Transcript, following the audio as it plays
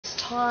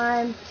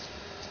time,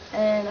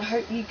 and I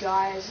hope you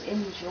guys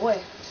enjoy.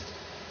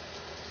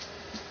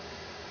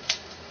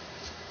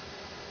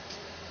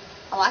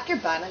 I like your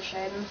banner,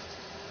 Shaden. Is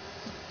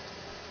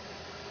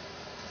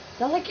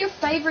that like your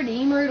favorite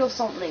emote or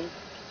something?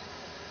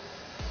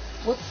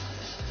 What?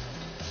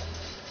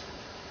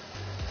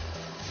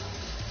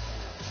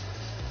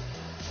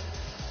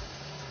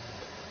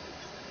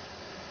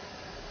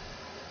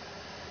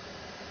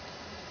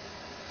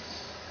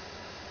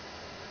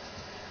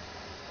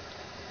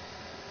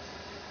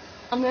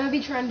 I'm going to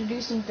be trying to do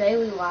some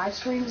daily live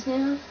streams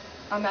now.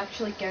 I'm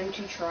actually going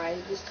to try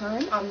this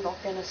time. I'm not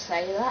going to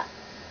say that,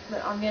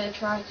 but I'm going to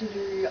try to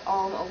do a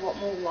lot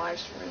more live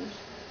streams.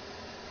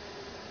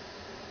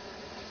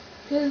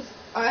 Because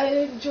I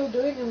enjoy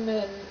doing them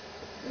and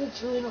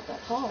it's really not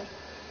that hard.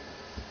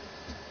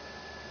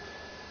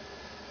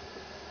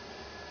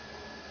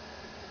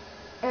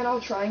 And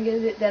I'll try and get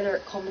a bit better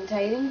at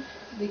commentating,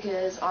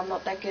 because I'm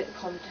not that good at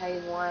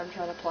commentating while I'm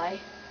trying to play.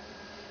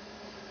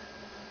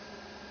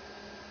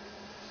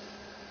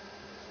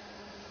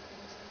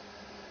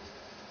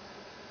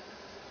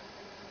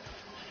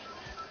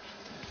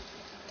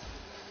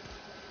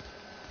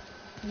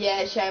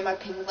 Yeah, shame my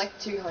ping's like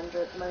 200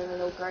 at the moment.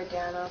 It'll go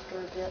down after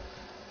a bit.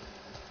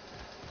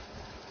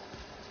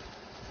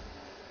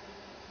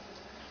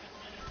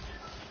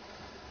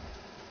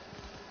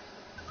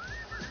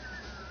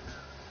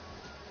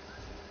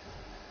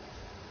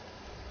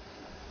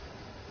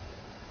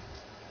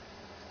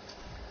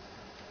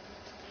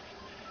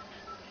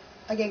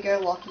 Okay, go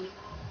Lockie.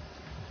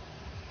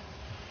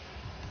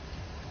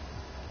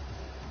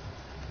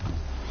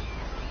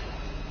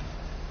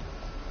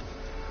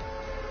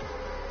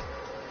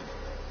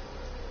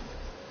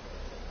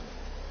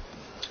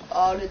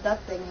 Oh, did that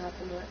thing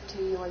happen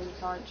to you when you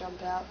can't jump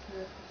out?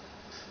 Yeah.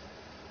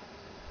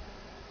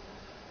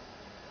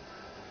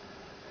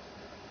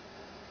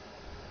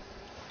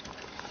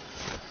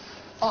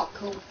 Oh,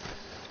 cool.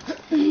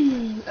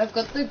 I've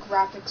got the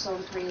graphics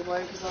on pretty low,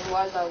 because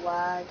otherwise I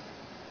lag.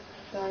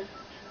 So,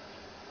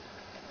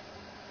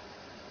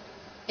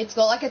 it's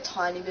got like a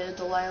tiny bit of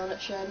delay on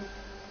it, Shed.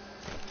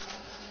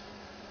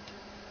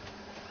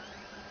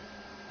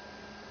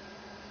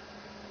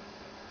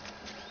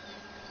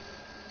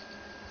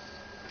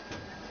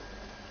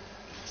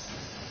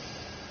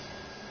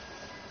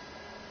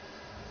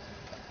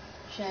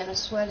 Shane, I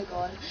swear to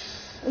God.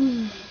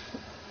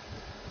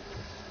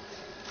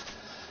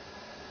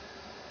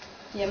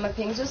 Yeah, my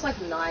ping's just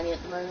like 90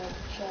 at the moment,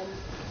 Shane.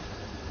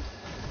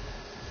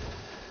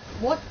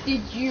 What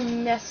did you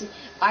message?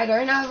 I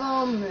don't have,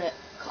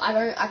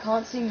 I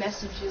can't see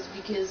messages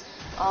because,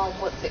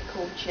 what's it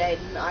called,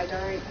 Shaden? I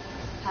don't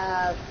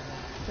have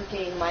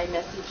freaking my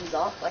messages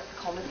up, like the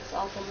comments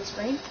up on the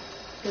screen.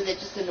 Because it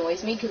just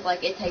annoys me, because,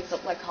 like, it takes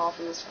up like half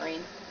of the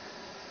screen.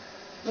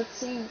 Let's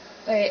see.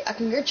 Wait, I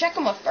can go check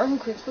on my phone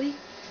quickly.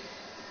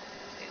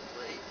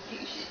 You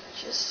should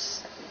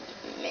just send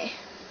me.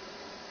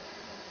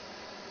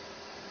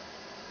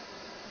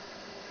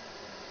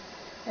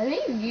 How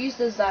many views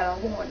does that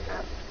other one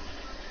have?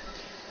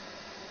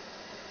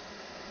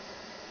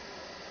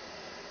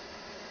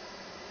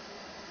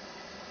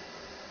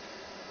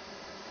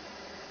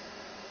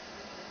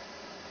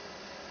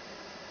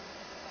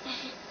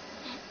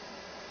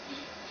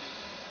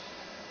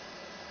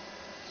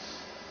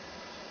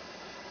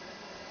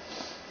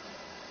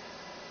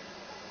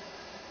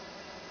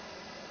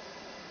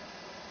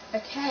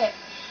 Okay.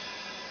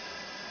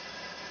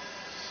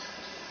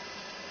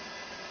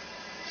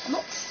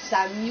 Not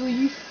Samuel,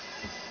 you...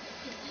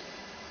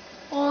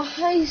 Oh,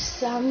 hey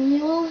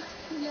Samuel.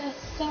 Yes,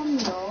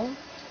 Samuel.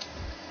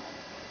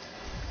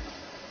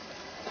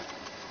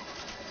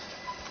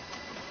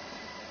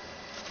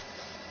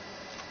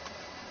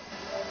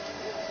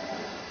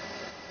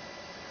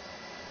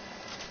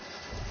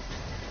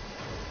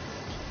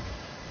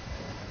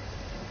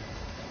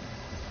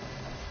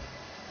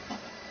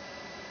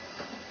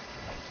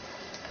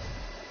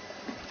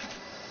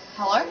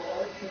 Hello?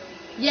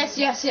 Yes.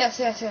 So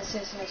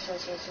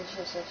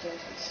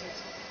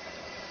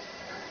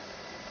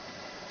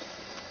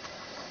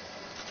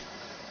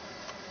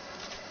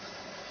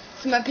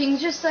my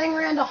ping's just staying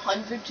around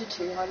 100 to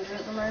 200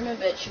 at the moment,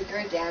 but it should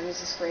go down as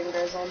the screen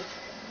goes on.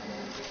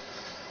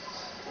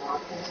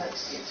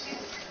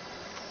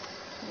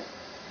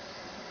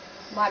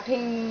 My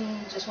ping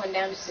just went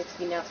down to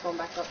 60, now it's gone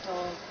back up to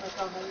like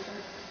 100.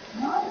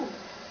 No.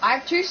 I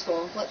have 2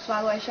 storm flips,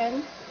 by the way,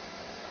 Shaden.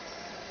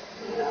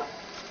 Yeah.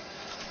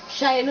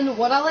 Shaden,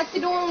 what I like to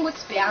do on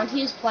Wits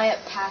Bounty is play it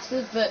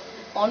passive, but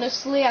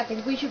honestly, I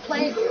think we should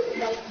play it...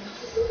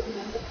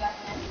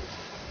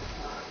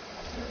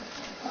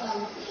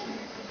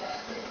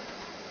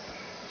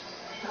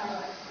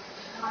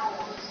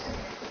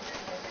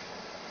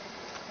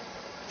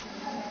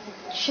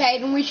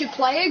 Shaden, we should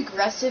play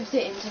aggressive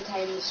to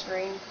entertain the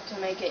screen, to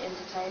make it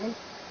entertaining.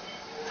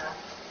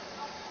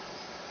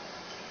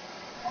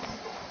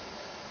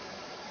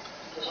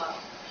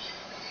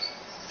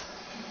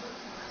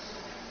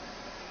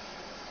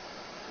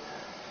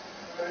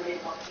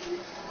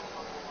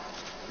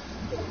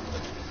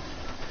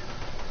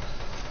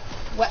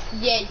 What?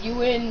 Yeah,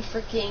 you and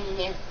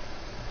freaking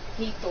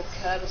Heath or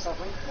Kurt or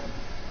something.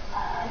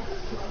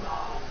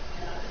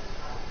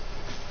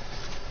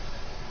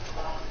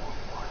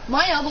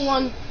 My other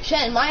one,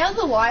 Shen, my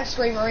other live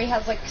stream already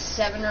has like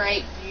 7 or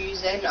 8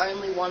 views, and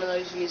only one of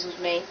those views was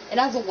me. It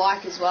has a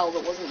like as well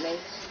that wasn't me.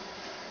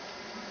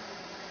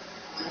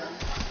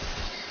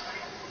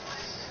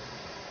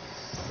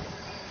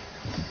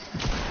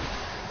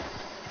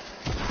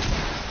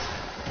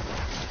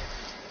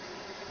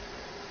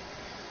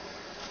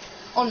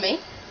 On me.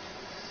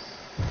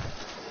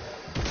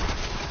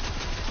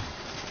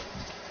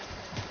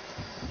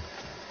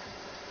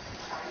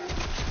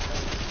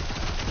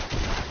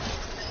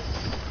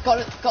 Got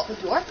it. Got the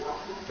door.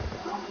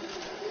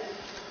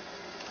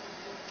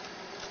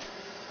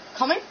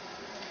 Coming.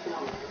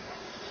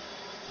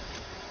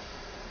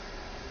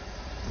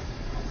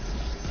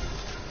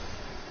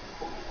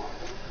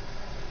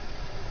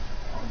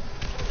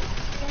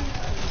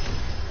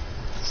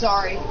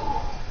 Sorry.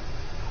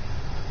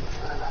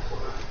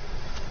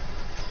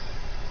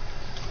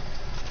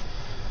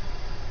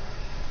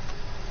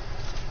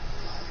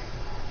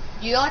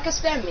 You like a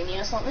spam mini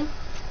or something?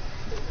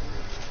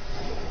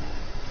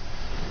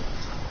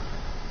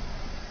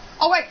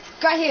 Oh wait,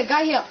 guy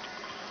here.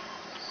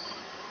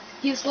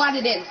 He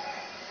slided in.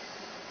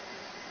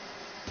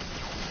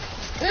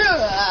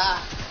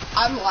 Ugh.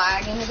 I'm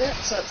lagging a bit,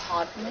 so it's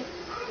hard for me.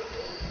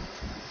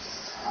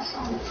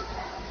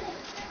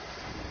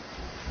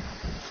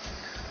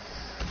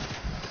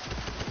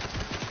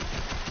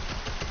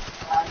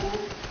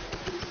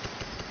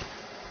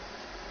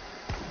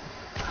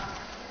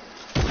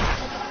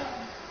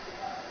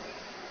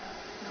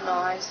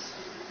 Nice.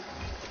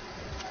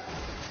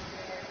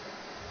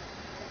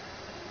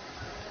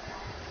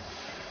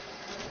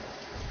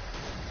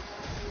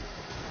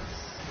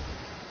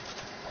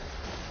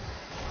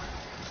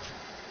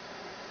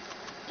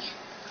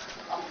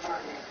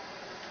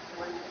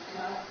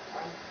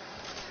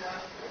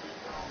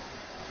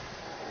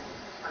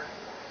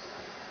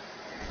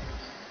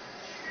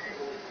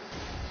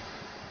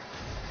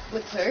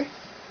 With who?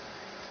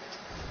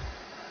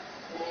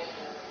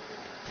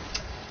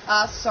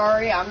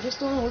 Sorry, I'm just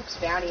doing Luke's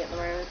Bounty at the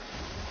moment.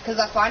 Because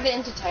I find it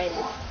entertaining.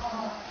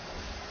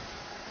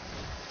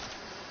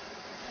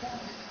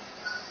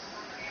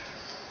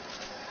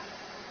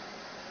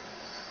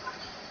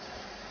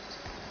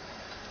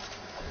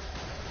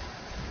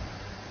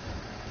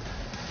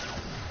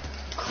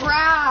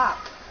 Crap!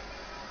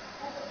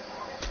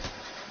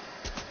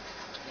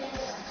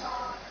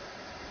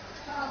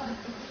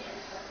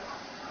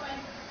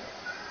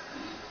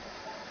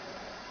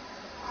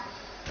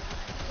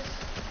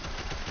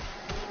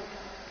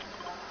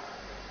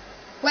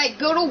 Wait,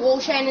 go to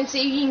wall chain and see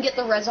if you can get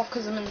the res off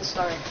because I'm in the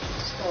storm.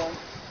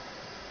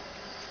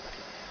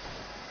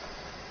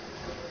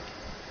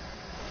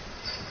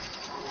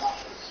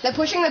 They're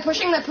pushing.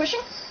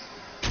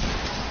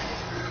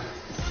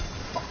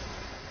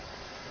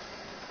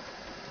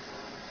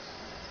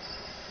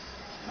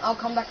 I'll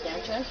come back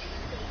down, Chen.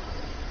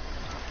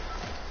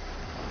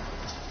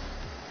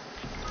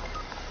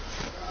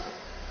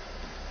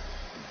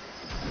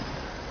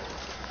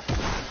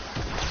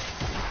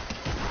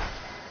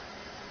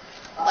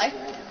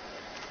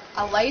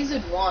 I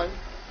lasered one.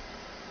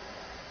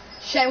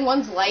 Shane,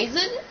 one's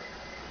lasered?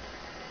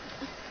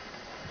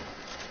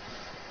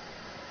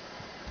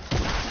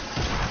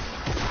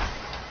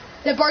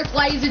 They're both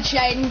lasered,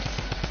 Shaden.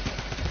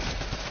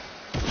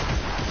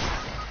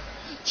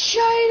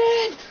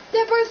 Shaden!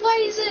 They're both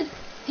lasered!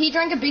 He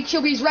drank a big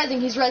shield, but he's rezzing.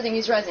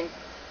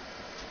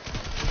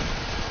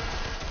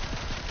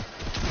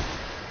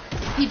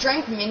 He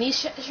drank mini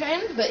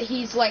Shaden, but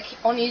he's like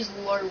on his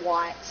low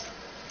white.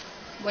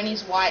 When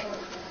he's white.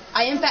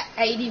 I am at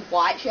 80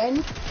 white,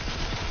 Shaden.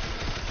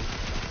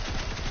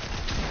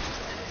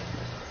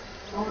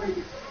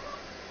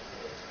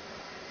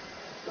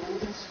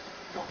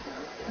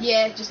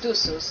 Yeah, just do a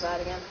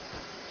suicide again.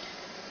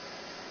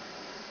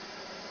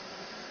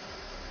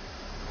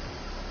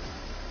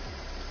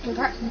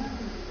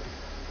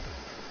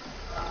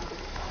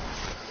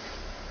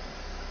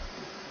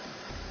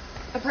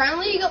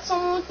 Apparently you got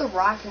someone with the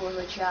rifle in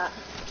the chat.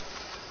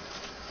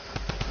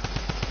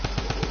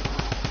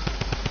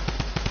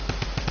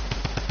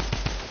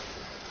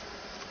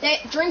 They're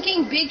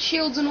drinking big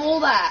shields and all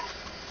that.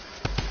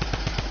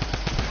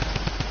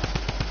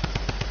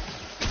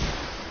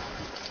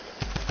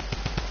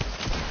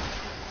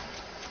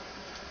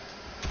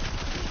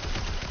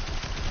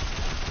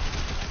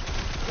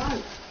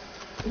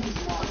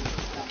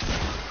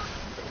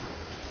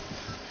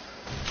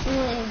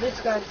 This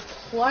guy's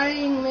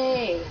playing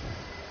me.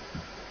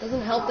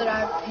 Doesn't help that I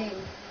have ping.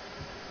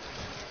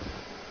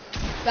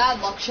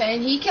 Bad luck,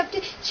 Shane. He kept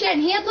it. Shane,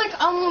 he had like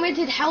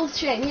unlimited health,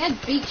 Shane. He had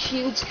big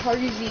shields,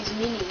 cozies,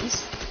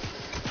 minis.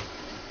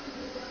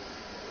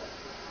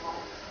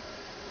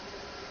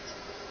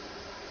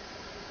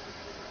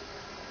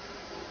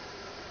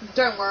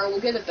 Don't worry,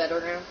 we'll get it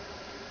better now.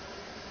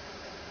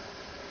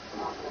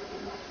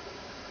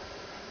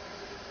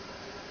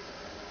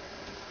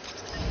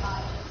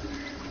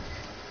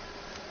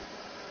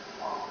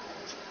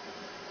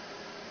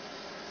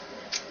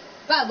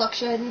 Bad luck,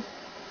 Shaden.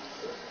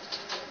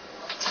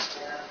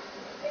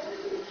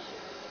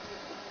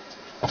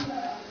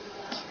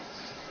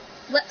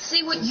 Let's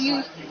see what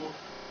you...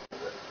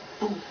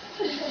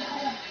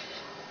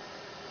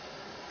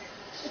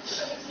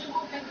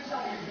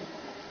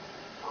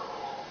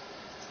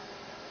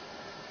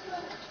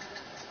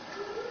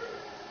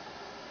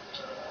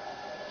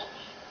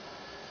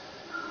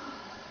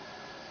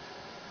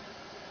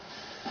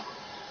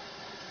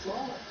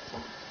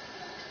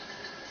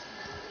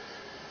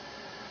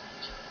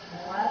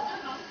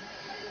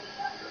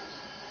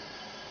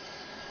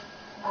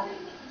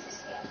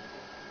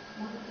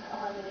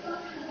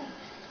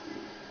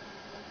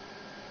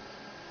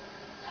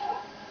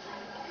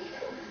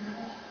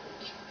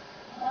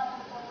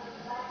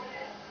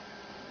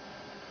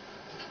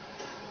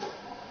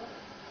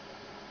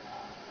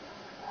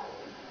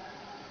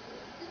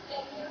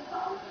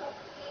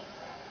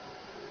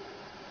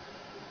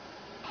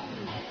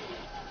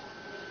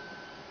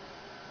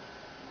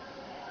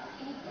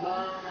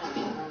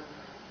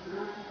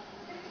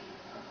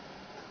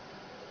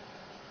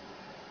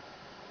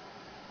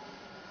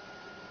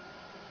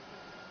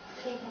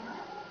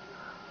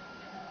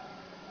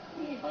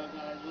 Hi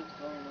guys, what's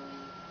going on?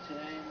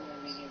 Today I'm going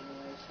to be giving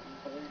away some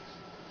codes.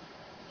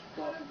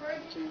 Got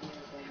 2 minutes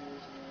on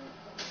these now.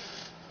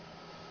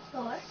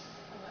 Hello?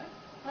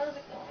 How's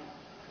it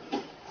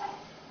going?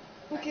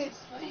 Okay.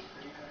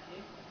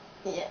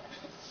 Yeah.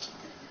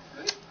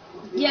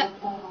 Yeah.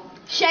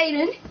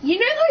 Shaden, you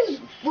know those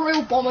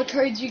Royal Bomber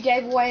codes you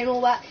gave away and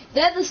all that?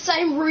 They're the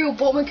same Royal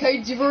Bomber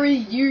codes you've already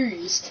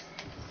used.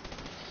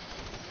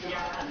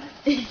 Yeah.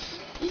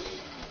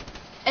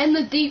 And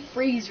the deep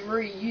freeze, you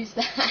already used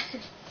that.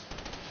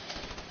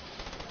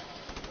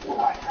 Well,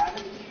 I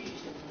haven't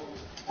used them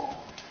before.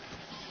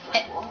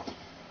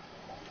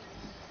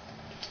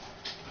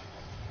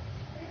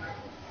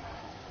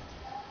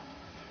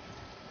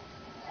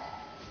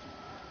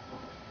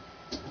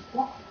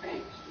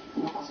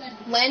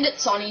 Land at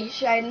Sonny,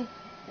 Shaden.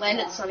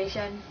 Land at Sonny,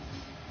 Shaden.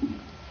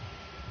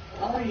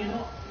 Oh, you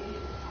know.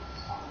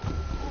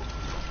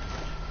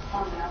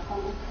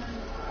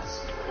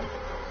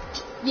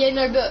 Yeah,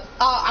 no, but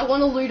I want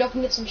to loot up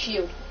and get some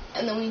shield.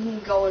 And then we can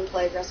go and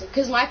play aggressive.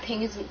 Because my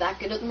ping isn't that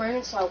good at the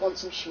moment, so I want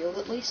some shield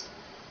at least.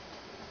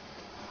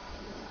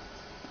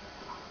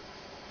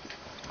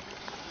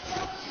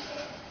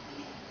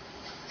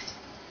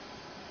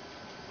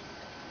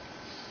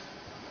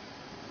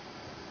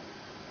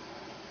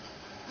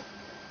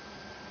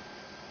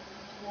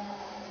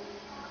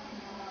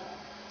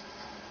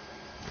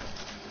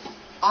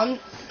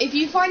 If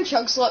you find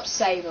chug slops,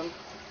 save them.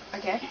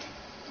 Okay?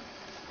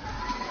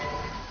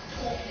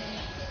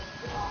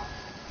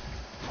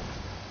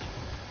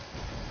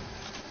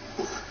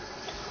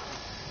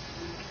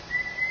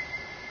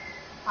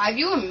 Have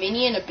you a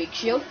mini and a big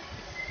shield?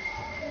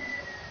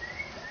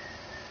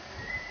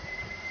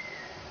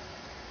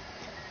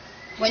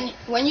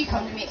 When you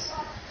come to me,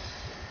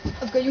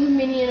 I've got you a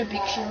mini and a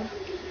big shield.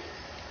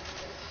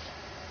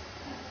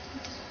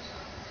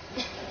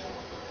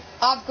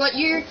 I've got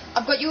you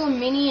a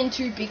mini and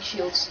 2 big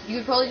shields. You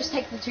could probably just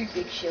take the 2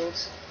 big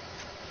shields.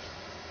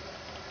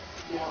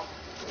 Yeah.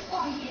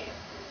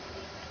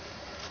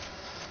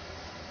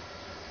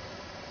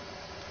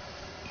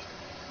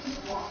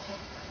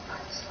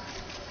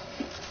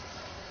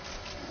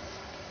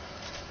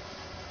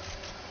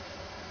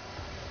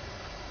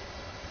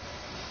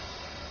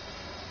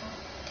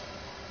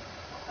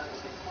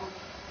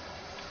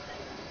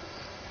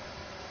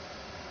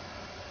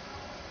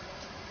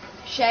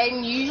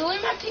 Shaden, usually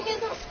my ping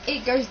isn't,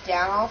 it goes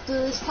down after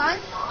this time.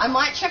 I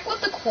might check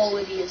what the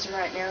quality is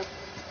right now.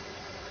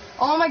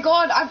 Oh my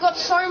god, I've got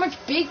so much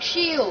big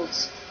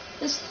shields.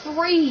 There's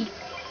 3.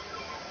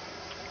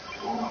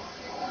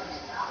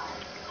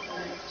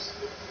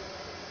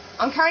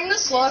 I'm carrying the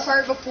Slurp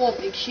over 4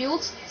 big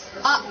shields.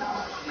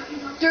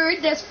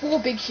 Dude, there's 4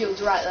 big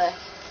shields right there.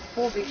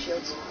 4 big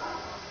shields.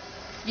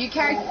 You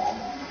carry,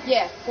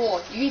 yeah,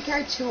 4. You can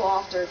carry 2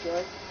 after if you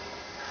like.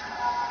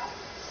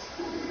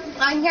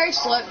 I can carry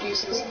slurp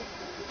juices.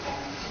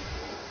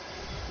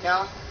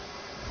 No.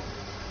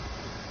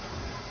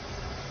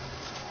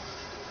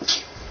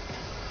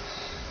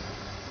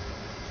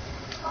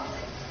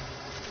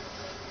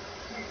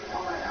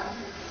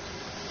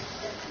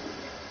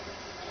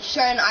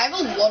 Shane, I have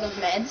a lot of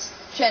meds.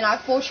 Shane, I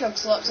have 4 chug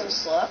slurps and a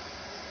slurp.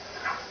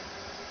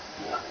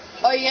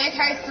 Oh, are you gonna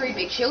carry 3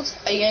 big shields?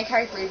 Are you gonna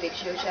carry 3 big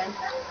shields, Shane?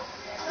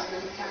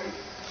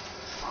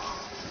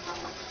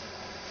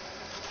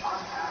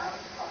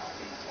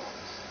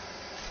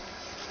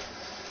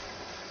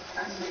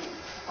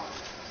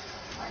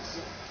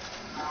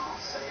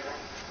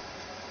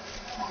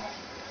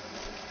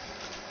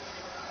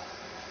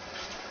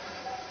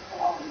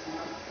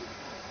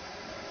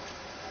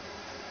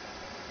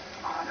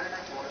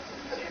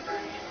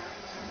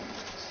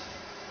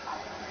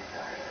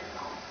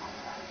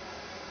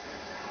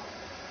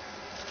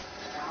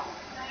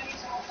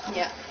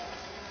 Yeah.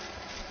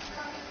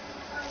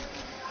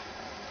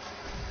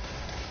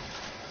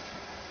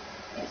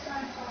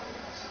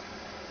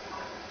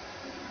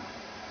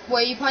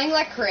 Were you playing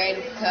like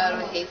creative Kurt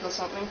or Heath or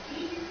something?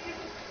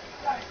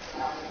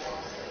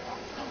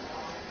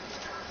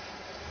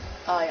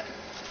 Oh yeah.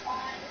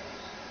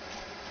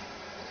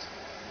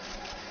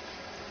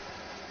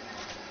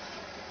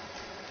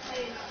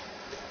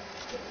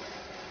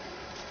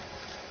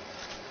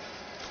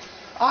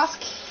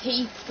 Ask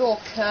Heath or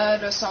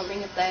Kurt or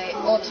something if they,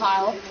 or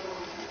Tyler.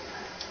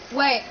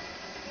 Wait.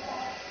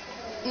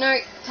 No,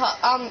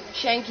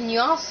 Shane, can you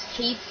ask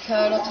Heath,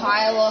 Kurt or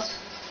Tyler,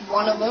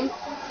 one of them,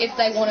 if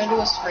they want to do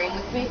a stream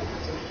with me?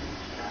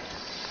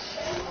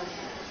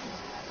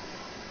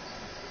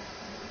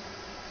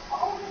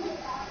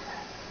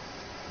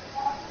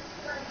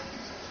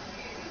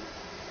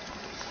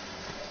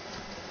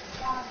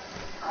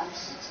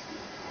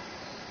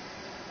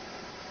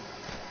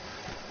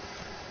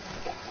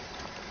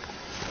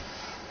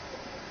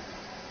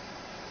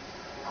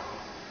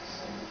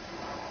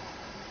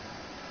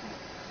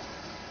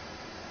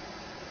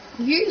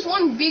 Use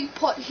one big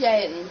pot,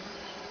 Shaden.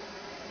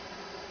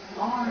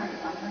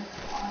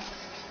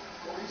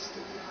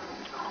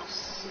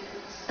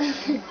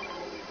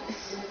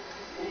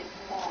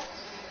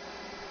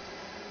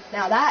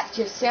 Now that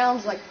just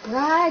sounds like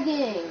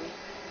bragging.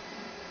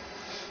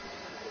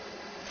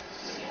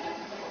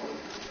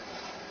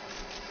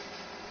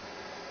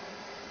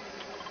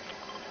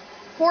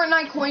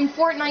 Fortnite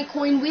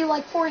coin, we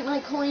like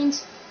Fortnite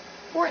coins.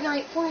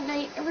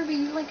 Fortnite, everybody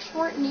likes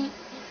Fortnite.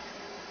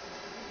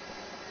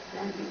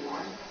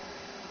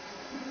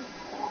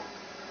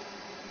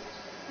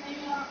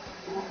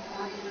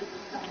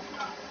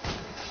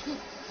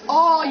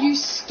 Oh, you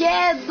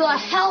scared the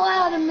hell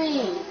out of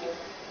me.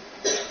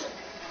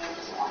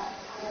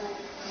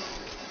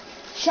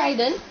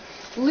 Shaden,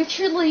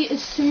 literally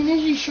as soon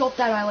as you shot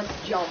that, I like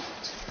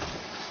jumped.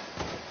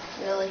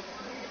 Really?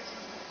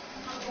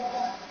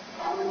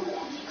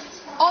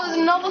 Oh, there's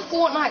another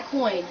Fortnite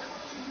coin.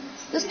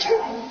 There's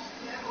two.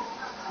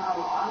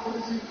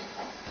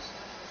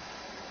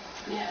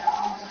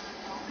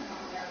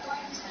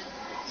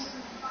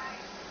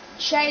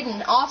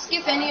 Shaden, ask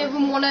if any of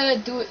them want to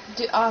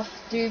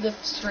do the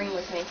stream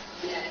with me.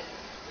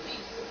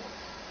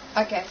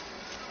 Okay.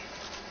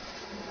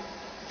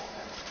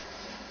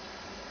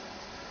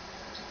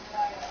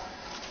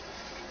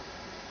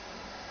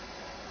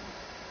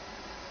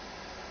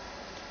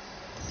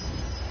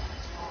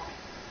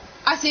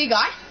 I see a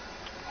guy.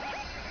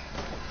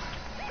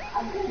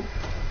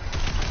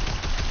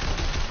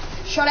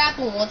 Shot out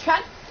the launch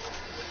pad.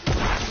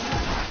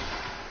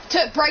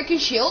 To break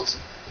his shields.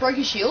 Broke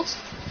his shields.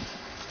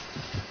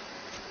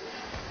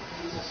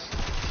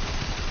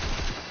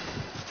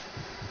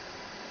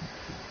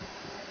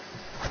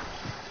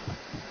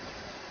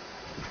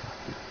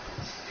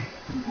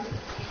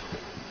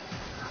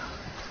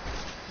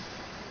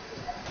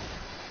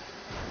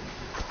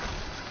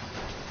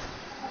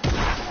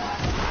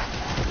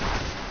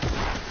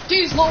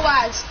 Dude's low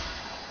as.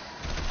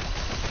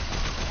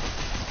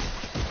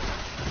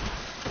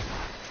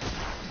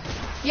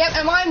 Yep,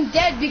 and I'm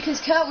dead because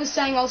Kurt was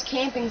saying I was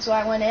camping, so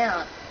I went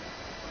out.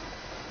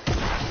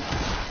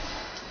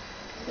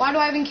 Why do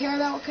I even care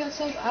about what Kurt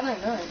says? I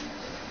don't know.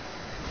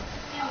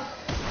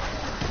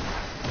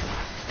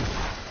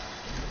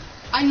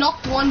 I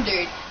knocked one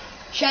dude.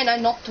 Shane, I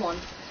knocked one.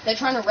 They're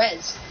trying to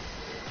res.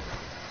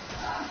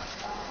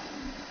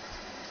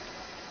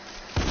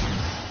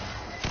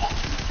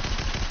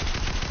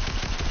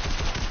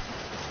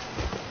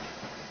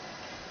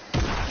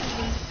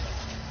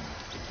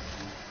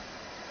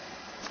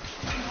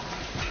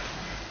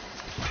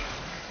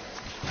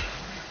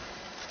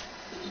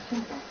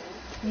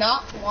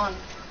 Not one.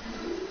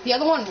 The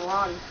other one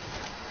run.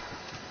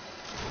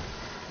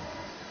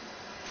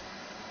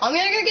 I'm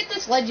gonna go get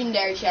this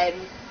legendary, Shane.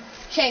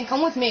 Shane,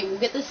 come with me. We'll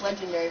get this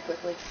legendary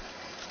quickly.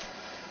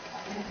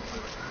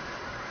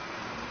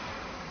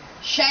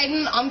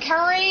 Shaden, I'm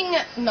carrying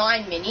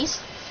 9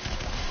 minis.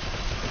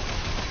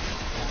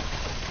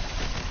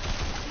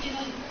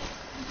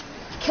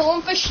 Kill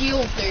him for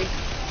shield, dude.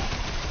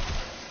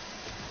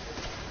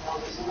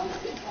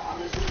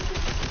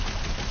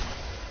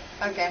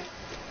 Okay.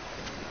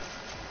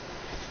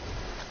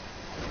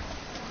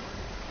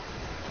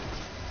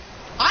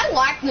 I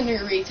like the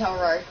new retail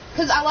row,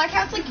 because I like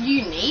how it's like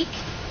unique,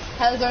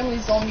 how there's only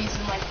zombies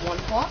in like one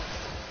pot.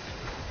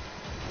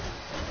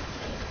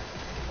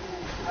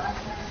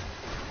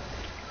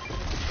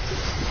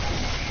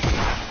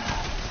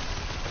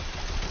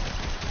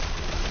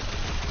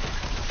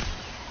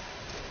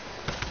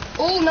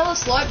 Oh, another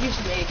slurp juice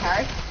for me to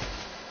carry.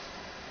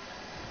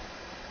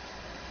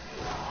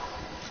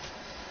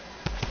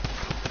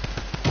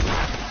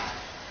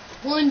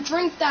 Well, then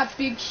drink that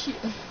big shit.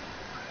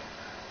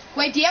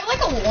 Wait, do you have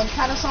like a launch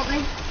pad or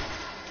something?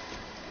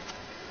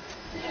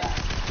 Yeah.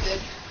 Good.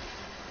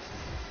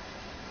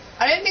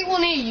 I don't think we'll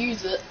need to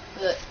use it,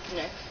 but, you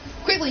know.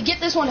 Quickly, get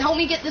this one. Help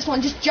me get this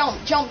one. Just jump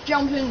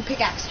and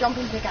pickaxe. Jump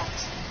and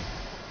pickaxe.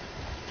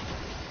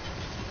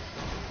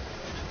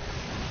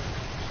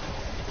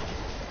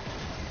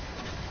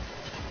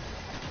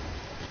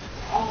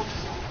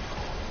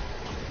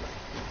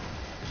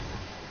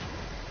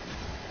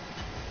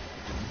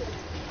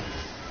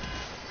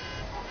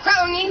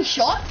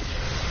 getting shot.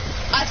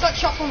 I just got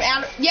shot from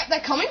out. Yep, they're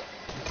coming.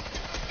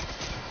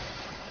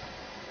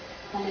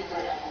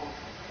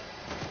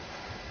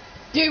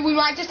 Dude, we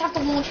might just have to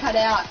launch that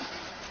out.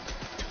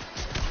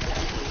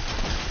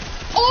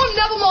 Oh,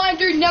 never mind,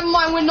 dude. Never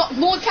mind. We're not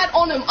launch pad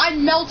on him. I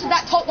melted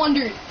that top one,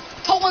 dude.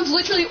 Top one's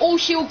literally all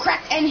shield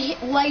cracked and hit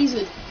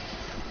lasered.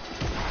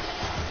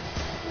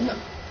 No.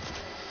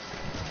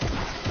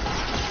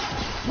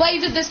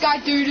 Lasered this guy,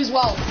 dude, as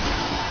well.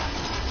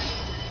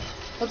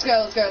 Let's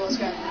go, let's go, let's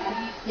go.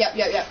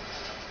 Yep.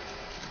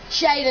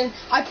 Shaden,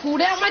 I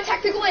pulled out my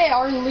tactical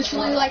AR and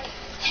literally like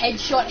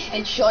headshot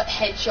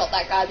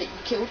that guy that you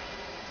killed.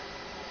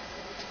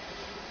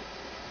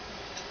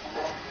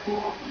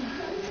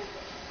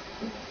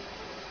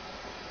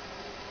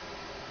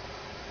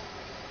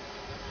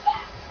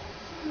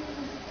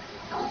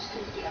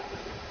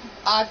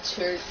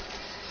 R2.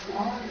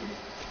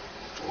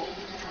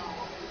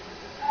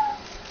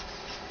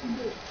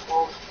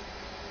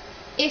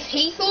 If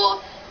he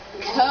thought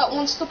Kurt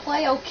wants to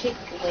play, I'll kick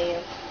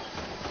Liam.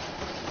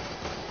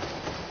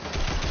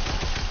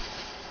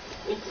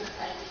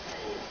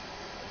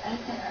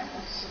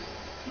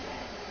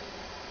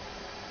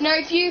 No,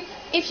 if you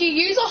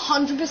use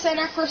 100%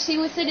 accuracy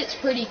with it, it's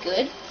pretty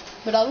good.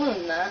 But other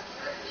than that,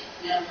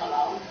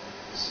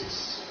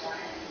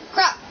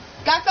 crap!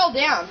 Guy fell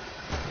down.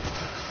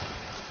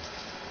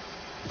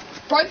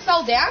 Both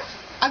fell down.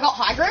 I got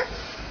high ground.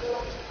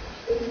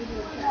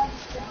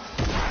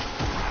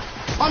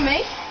 On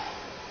me.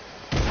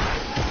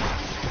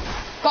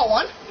 Got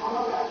one.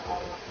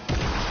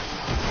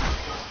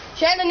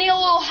 Shannon, need a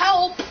little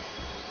help.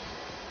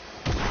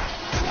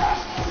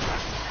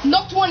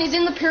 Knocked one. He's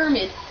in the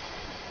pyramid.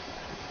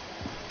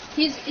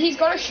 He's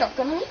got a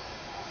shotgun on him.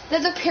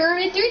 There's a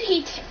pyramid, dude.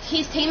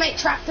 His teammate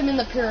trapped him in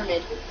the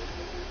pyramid.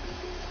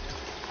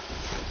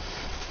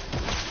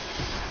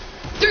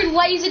 Dude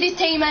lasered his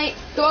teammate,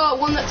 the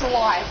one that's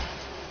alive.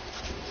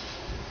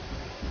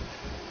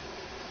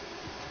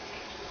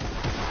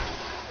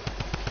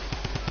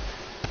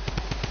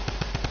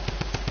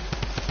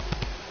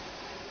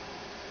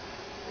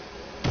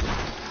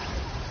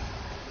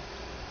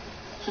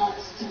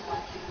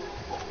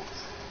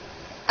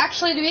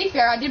 Actually, to be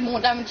fair, I did more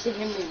damage to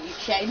him than you,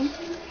 Shaden.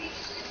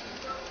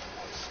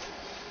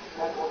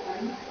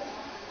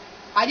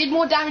 I did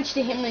more damage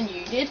to him than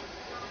you did.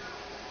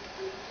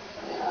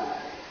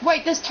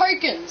 Wait, there's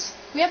tokens.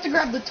 We have to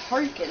grab the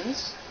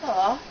tokens.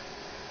 Oh.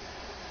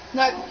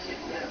 No.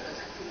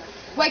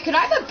 Wait, could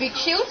I have a big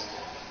shield?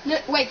 No,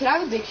 wait, could I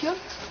have a big shield?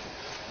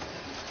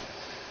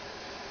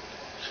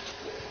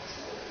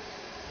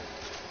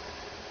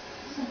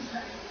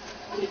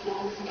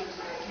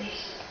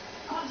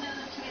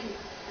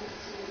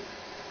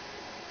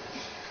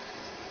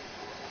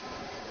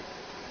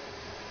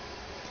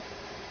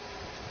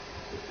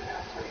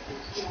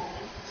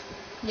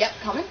 Yep,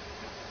 coming.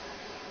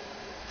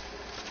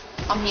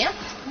 I'm here.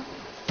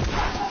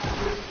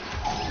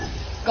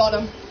 Got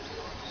him.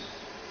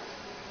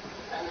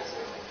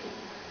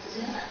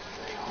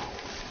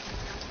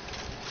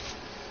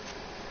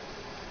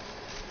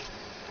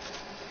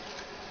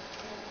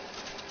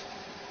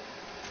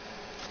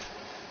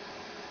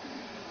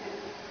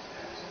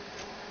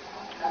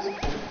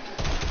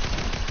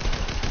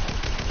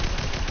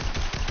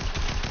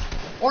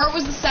 Or it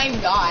was the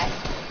same guy.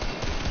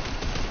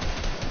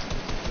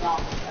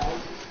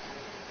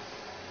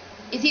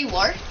 Is he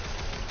low?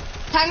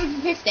 Time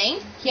for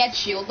 15. He had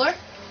shield though.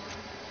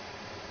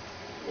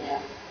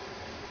 Yeah.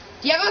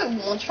 Do you have a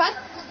launch pad?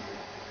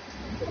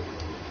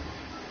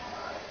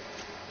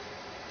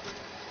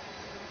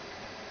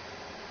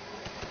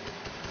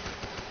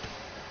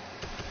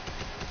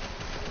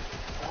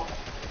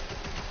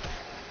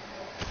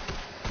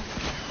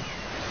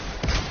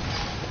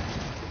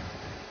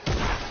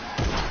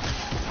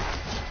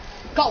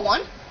 Got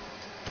one.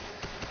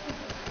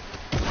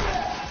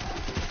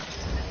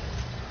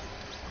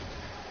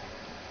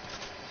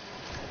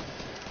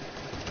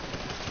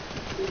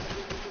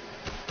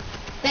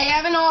 They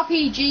have an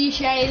RPG,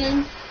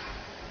 Shaden.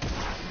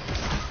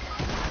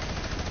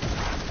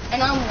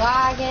 And I'm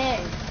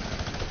lagging.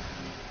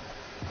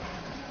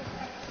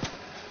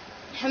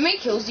 How many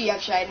kills do you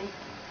have, Shaden?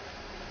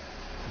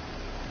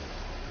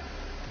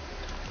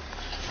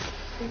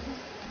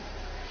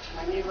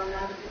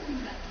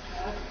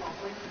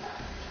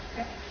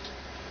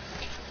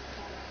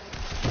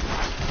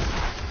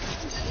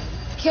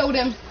 Killed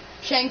him.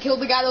 Shane killed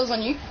the guy that was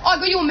on you. Oh, I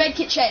got you a med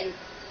kit, Shane.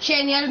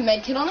 Shane, you had a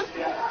med kit on him?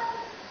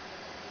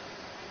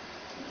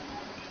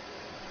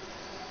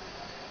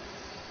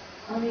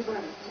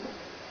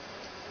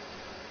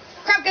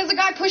 Crap, there's a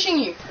guy pushing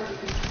you.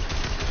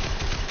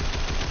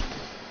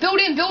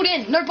 Build in.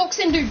 No, box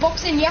in, dude.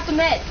 Box in. You have to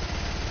med.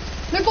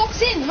 No,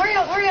 box in. Hurry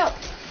up.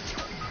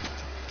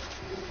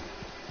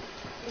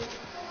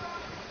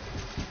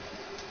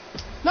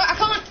 No, I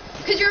can't,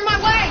 because you're in my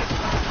way.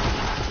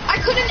 I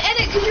couldn't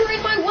edit because you're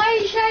in my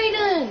way,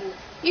 Shaden.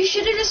 You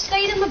should have just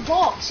stayed in the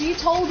box. You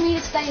told me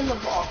to stay in the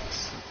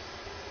box.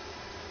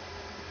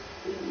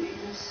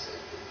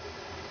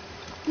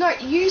 No,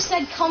 you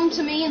said come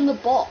to me in the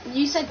bot.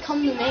 You said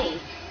come to me.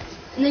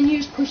 And then you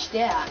just pushed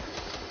out.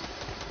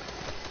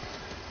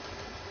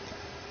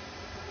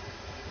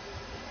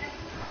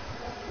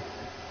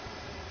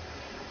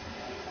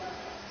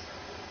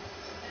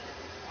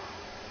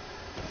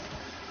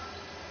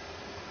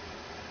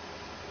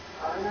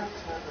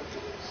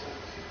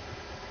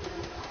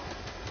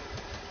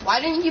 Why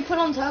didn't you put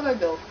on turbo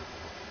build?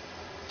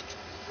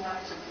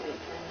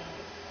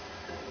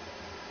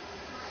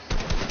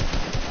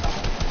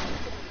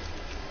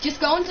 Just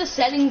go into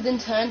settings and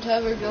turn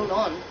turbo build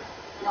on.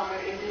 No,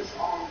 it is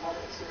on, but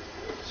it's just...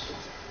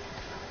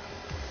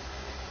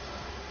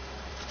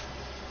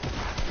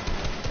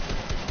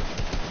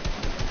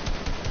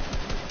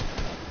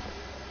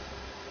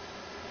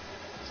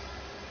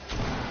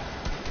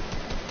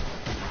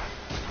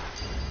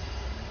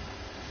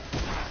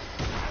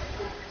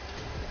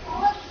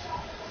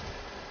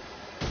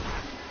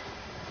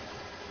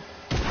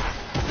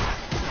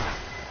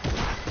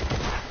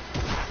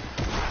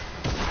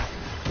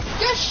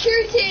 Just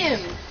shoot him!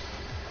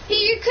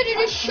 You could have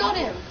just shot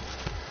him.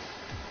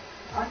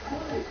 I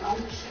couldn't, I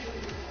was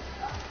shooting.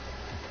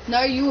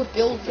 No, you were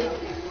building.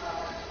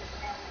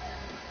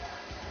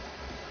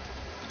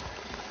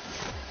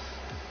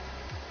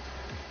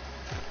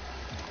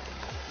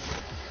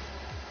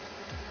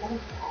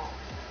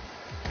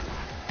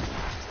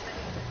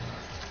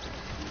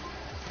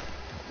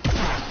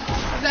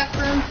 Back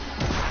room.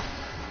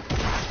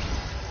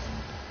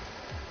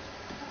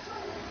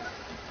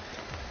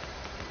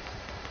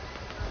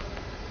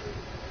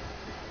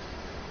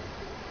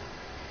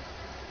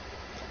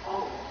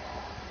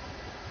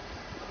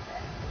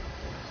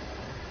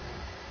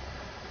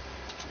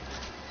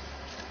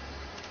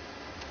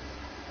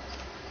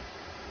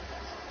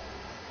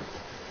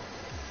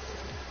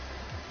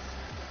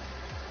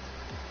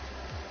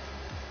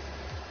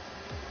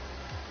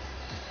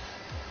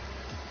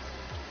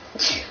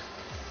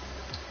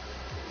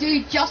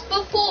 Dude, just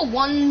before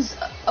one's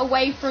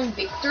away from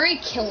victory,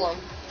 kill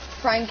him.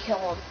 Try and kill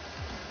him.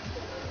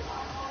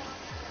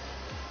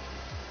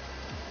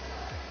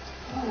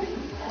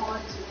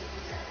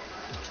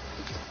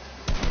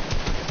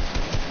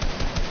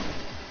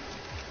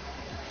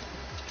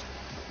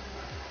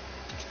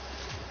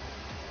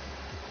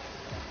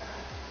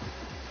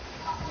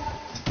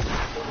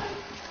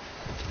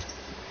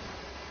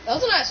 That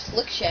was a nice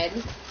flick,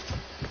 Shaden.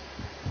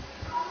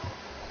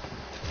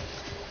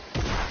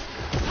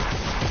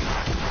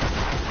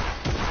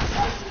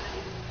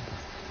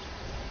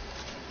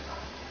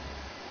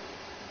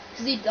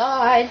 Because he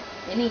died,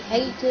 and he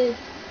hated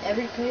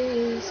every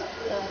piece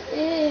of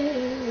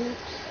it.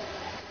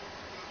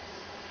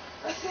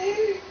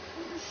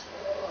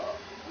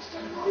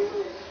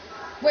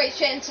 Wait,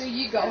 Shaden, so are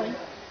you going?